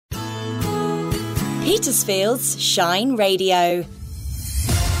Petersfield's Shine Radio.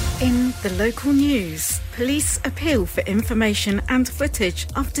 In the local news, police appeal for information and footage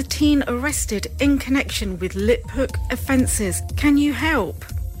after teen arrested in connection with lip hook offences. Can you help?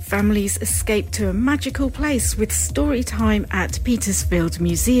 Families escape to a magical place with story time at Petersfield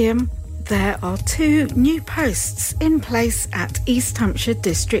Museum. There are 2 new posts in place at East Hampshire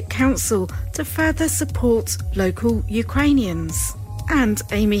District Council to further support local Ukrainians. And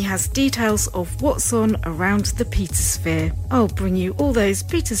Amy has details of what's on around the Petersphere. I'll bring you all those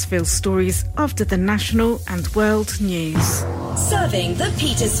Petersfield stories after the national and world news. Serving the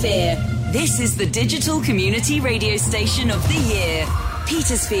Petersphere. This is the digital community radio station of the year.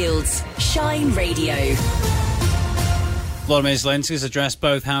 Petersfield's Shine Radio. Volodymyr Zelensky has addressed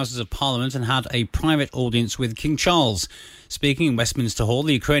both houses of parliament and had a private audience with King Charles. Speaking in Westminster Hall,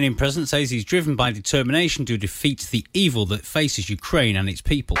 the Ukrainian president says he's driven by determination to defeat the evil that faces Ukraine and its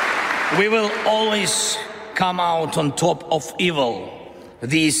people. We will always come out on top of evil.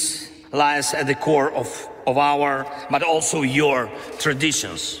 This lies at the core of our, but also your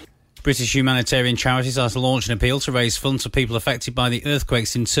traditions. British humanitarian charities are to launch an appeal to raise funds for people affected by the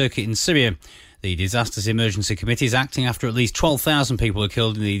earthquakes in Turkey and Syria. The Disasters Emergency Committee is acting after at least 12,000 people were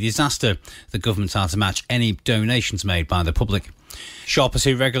killed in the disaster. The government are to match any donations made by the public. Shoppers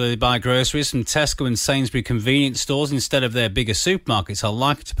who regularly buy groceries from Tesco and Sainsbury convenience stores instead of their bigger supermarkets are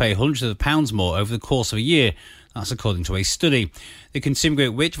likely to pay hundreds of pounds more over the course of a year. That's according to a study. The consumer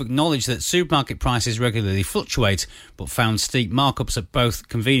group which acknowledged that supermarket prices regularly fluctuate, but found steep markups at both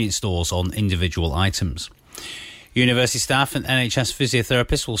convenience stores on individual items. University staff and NHS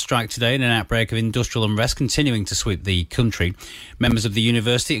physiotherapists will strike today in an outbreak of industrial unrest continuing to sweep the country. Members of the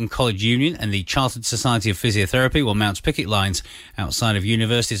University and College Union and the Chartered Society of Physiotherapy will mount picket lines outside of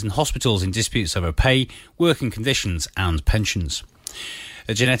universities and hospitals in disputes over pay, working conditions and pensions.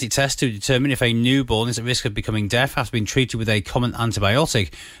 A genetic test to determine if a newborn is at risk of becoming deaf after being treated with a common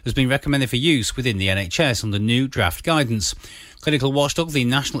antibiotic has been recommended for use within the NHS under new draft guidance. Clinical watchdog, the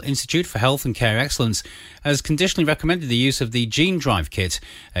National Institute for Health and Care Excellence, has conditionally recommended the use of the Gene Drive Kit,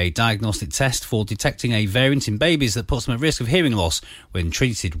 a diagnostic test for detecting a variant in babies that puts them at risk of hearing loss when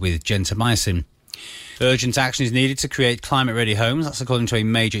treated with gentamicin. Urgent action is needed to create climate-ready homes. That's according to a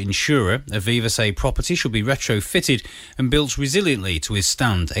major insurer. Aviva say property should be retrofitted and built resiliently to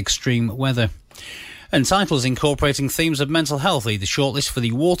withstand extreme weather. And titles incorporating themes of mental health lead the shortlist for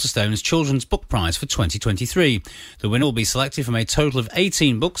the Waterstones Children's Book Prize for 2023. The winner will be selected from a total of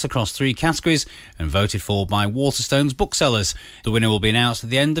 18 books across 3 categories and voted for by Waterstones booksellers. The winner will be announced at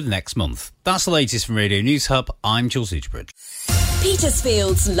the end of next month. That's the latest from Radio News Hub. I'm Jules Eachbridge.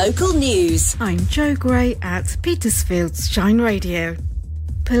 Petersfield's local news. I'm Jo Gray at Petersfield's Shine Radio.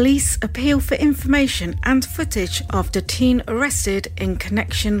 Police appeal for information and footage after teen arrested in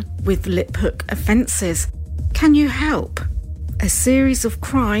connection with lip hook offences. Can you help? A series of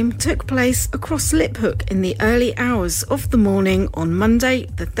crime took place across Lip Hook in the early hours of the morning on Monday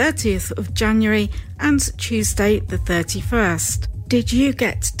the 30th of January and Tuesday the 31st. Did you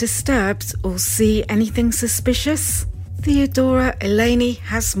get disturbed or see anything suspicious? Theodora Eleni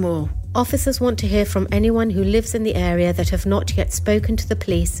has more. Officers want to hear from anyone who lives in the area that have not yet spoken to the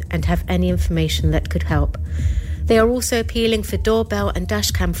police and have any information that could help. They are also appealing for doorbell and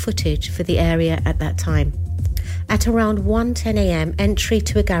dashcam footage for the area at that time. At around 1:10 a.m, entry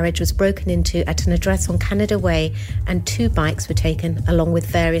to a garage was broken into at an address on Canada Way and 2 bikes were taken along with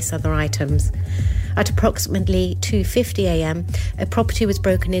various other items. At approximately 2:50 a.m, a property was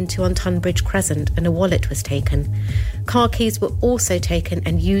broken into on Tunbridge Crescent and a wallet was taken. Car keys were also taken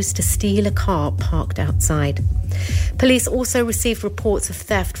and used to steal a car parked outside. Police also received reports of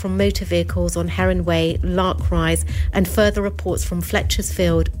theft from motor vehicles on Heron Way, Lark Rise, and further reports from Fletcher's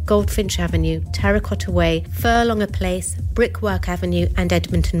Field, Goldfinch Avenue, Terracotta Way, Furlonger Place, Brickwork Avenue and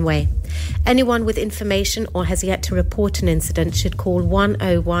Edmonton Way. Anyone with information or has yet to report an incident should call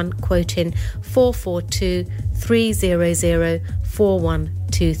 101 quoting 442 300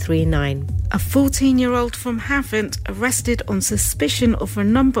 41239. A 14-year-old from Havant, arrested on suspicion of a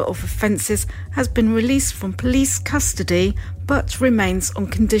number of offences, has been released from police custody but remains on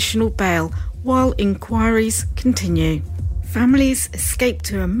conditional bail while inquiries continue. Families escape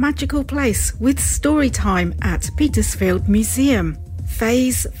to a magical place with story time at Petersfield Museum.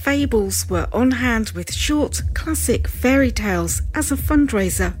 Faye's Fables were on hand with short, classic fairy tales as a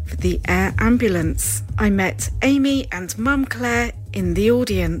fundraiser for the air ambulance. I met Amy and Mum Claire in the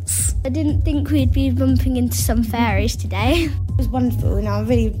audience. I didn't think we'd be bumping into some fairies today. It was wonderful and I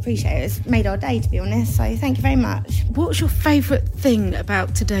really appreciate it. It's made our day, to be honest, so thank you very much. What's your favourite thing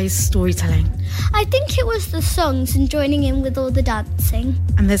about today's storytelling? I think it was the songs and joining in with all the dancing.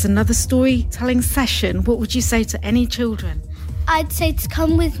 And there's another storytelling session. What would you say to any children? I'd say to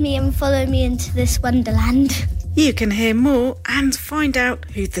come with me and follow me into this wonderland. You can hear more and find out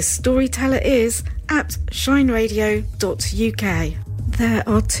who the storyteller is at shineradio.uk. There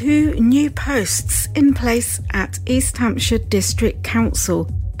are 2 new posts in place at East Hampshire District Council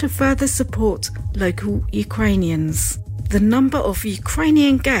to further support local Ukrainians. The number of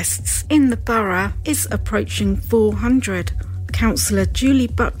Ukrainian guests in the borough is approaching 400. Councillor Julie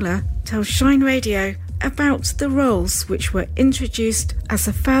Butler tells Shine Radio about the roles which were introduced as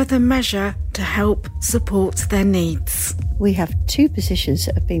a further measure to help support their needs. We have 2 positions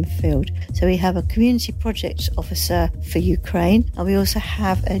that have been filled. So we have a community projects officer for Ukraine, and we also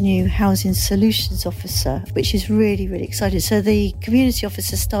have a new housing solutions officer, which is really, really exciting. So the community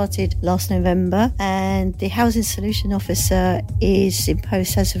officer started last November, and the housing solution officer is in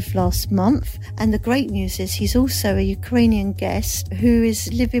post as of last month. And the great news is he's also a Ukrainian guest who is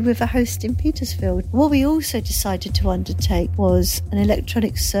living with a host in Petersfield. What we also decided to undertake was an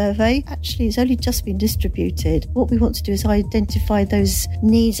electronic survey. Actually, it's only just been distributed. What we want to do is identify those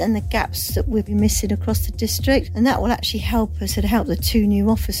needs and the gaps that we'll be missing across the district, and that will actually help us and help the 2 new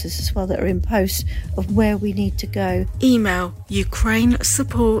officers as well that are in post of where we need to go. Email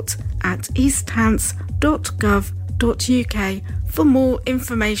ukrainesupport@easthants.gov.uk for more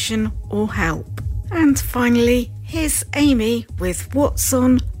information or help. And finally, here's Amy with what's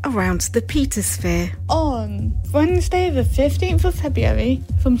on around the Petersphere. On Wednesday the 15th of February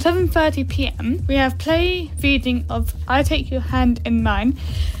from 7:30pm we have play reading of I Take Your Hand in Mine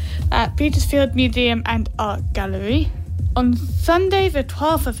at Petersfield Museum and Art Gallery. On Sunday the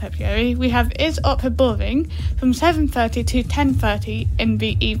 12th of February we have Is Opera Boring from 7:30 to 10:30 in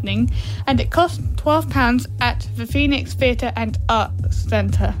the evening, and it costs £12 at the Phoenix Theatre and Arts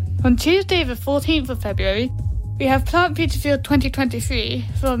Centre. On Tuesday the 14th of February we have Plant Petersfield 2023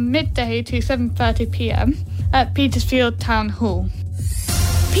 from midday to 7:30pm at Petersfield Town Hall.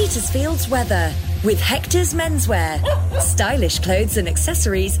 Petersfield's weather with Hector's Menswear. Stylish clothes and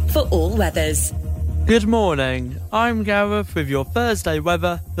accessories for all weathers. Good morning, I'm Gareth with your Thursday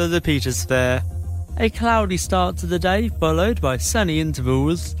weather for the Petersphere. A cloudy start to the day followed by sunny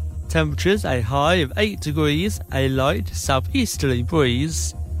intervals. Temperatures a high of 8 degrees, a light southeasterly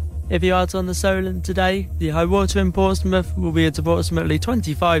breeze. If you're out on the Solent today, the high water in Portsmouth will be at approximately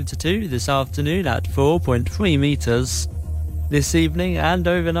 25 to 2 this afternoon at 4.3 metres. This evening and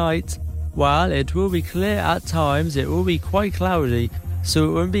overnight, while it will be clear at times, it will be quite cloudy, so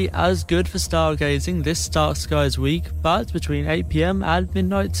it won't be as good for stargazing this Stark Skies week, but between 8pm and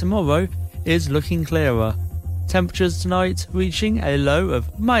midnight tomorrow is looking clearer. Temperatures tonight reaching a low of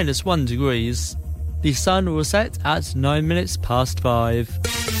 -1 degrees. The sun will set at 9 minutes past 5.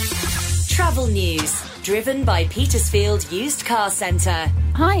 Travel news, driven by Petersfield Used Car Centre.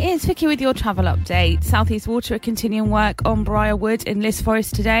 Hi, it's Vicky with your travel update. South East Water are continuing work on Briarwood in Liss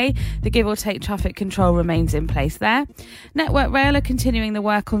Forest today. The give or take traffic control remains in place there. Network Rail are continuing the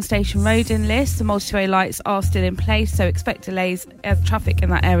work on Station Road in Liss. The multi-way lights are still in place, so expect delays as traffic in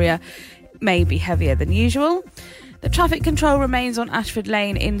that area may be heavier than usual. The traffic control remains on Ashford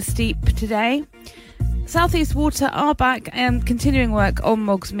Lane in Steep today. South East Water are back and continuing work on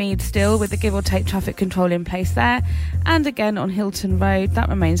Mogsmead still, with the give or take traffic control in place there. And again on Hilton Road, that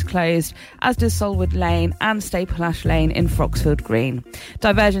remains closed, as does Solwood Lane and Staple Ash Lane in Froxfield Green.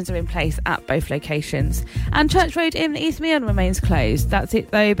 Diversions are in place at both locations. And Church Road in East Meon remains closed. That's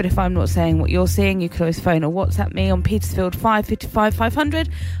it though, but if I'm not saying what you're seeing, you can always phone or WhatsApp me on Petersfield 555 500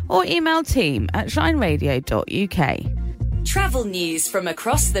 or email team@shineradio.uk. Travel news from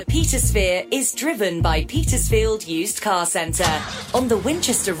across the Petersphere is driven by Petersfield Used Car Centre on the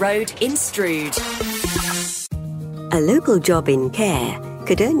Winchester Road in Strood. A local job in care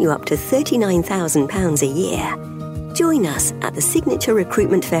could earn you up to £39,000 a year. Join us at the Signature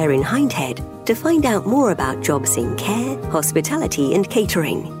Recruitment Fair in Hindhead to find out more about jobs in care, hospitality and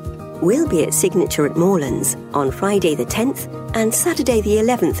catering. We'll be at Signature at Moorlands on Friday the 10th and Saturday the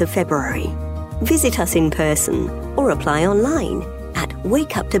 11th of February. Visit us in person or apply online at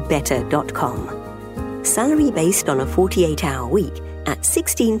wakeuptobetter.com. Salary based on a 48-hour week at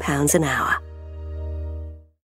 £16 an hour.